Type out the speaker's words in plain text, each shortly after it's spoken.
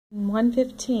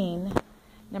115.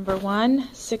 Number 1,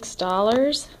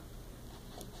 $6.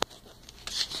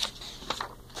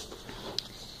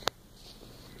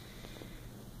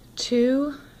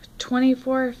 Two,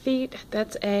 24 feet,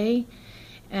 that's A,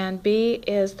 and B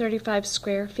is 35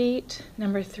 square feet.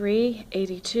 Number 3,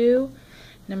 82.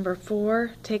 Number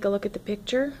 4, take a look at the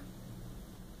picture.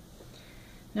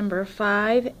 Number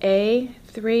 5, A,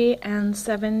 3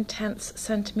 7/10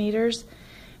 centimeters,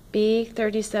 B,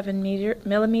 37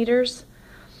 millimeters.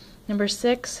 Number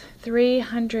 6,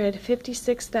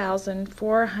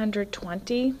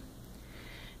 356,420.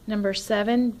 Number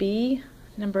 7, B.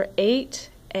 Number 8,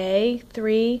 A,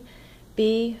 3,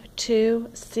 B, 2,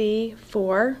 C,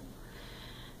 4.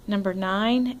 Number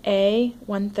 9, A,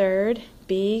 1/3,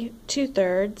 B,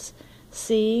 2/3,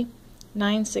 C,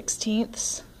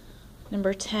 9/16.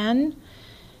 Number 10,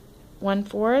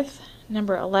 1/4.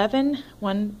 Number 11,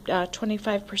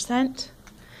 25%.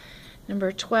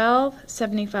 Number 12,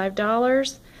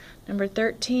 $75. Number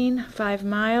 13, 5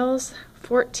 miles.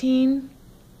 14,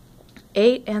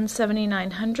 8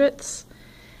 79/100.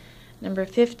 Number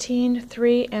 15,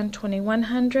 3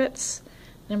 21/100.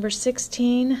 Number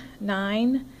 16,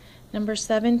 9. Number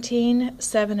 17,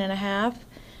 7 1/2.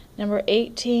 Number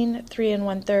 18, 3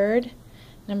 1/3.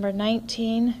 Number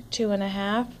 19, 2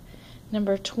 1/2.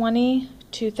 Number 20,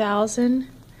 2,000.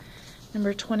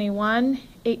 Number 21,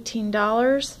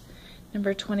 $18.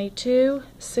 Number 22,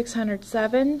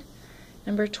 607.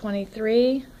 Number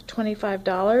 23,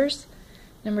 $25.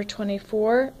 Number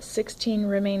 24, 16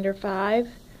 remainder 5.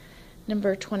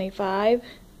 Number 25,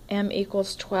 M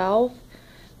equals 12.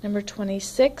 Number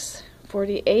 26,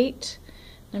 48.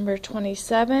 Number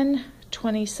 27,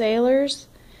 20 sailors.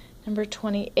 Number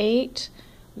 28,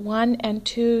 1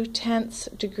 2/10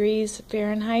 degrees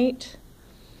Fahrenheit.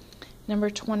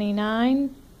 Number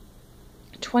 29,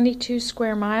 22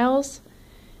 square miles.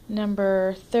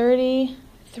 Number 30,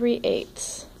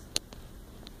 3/8.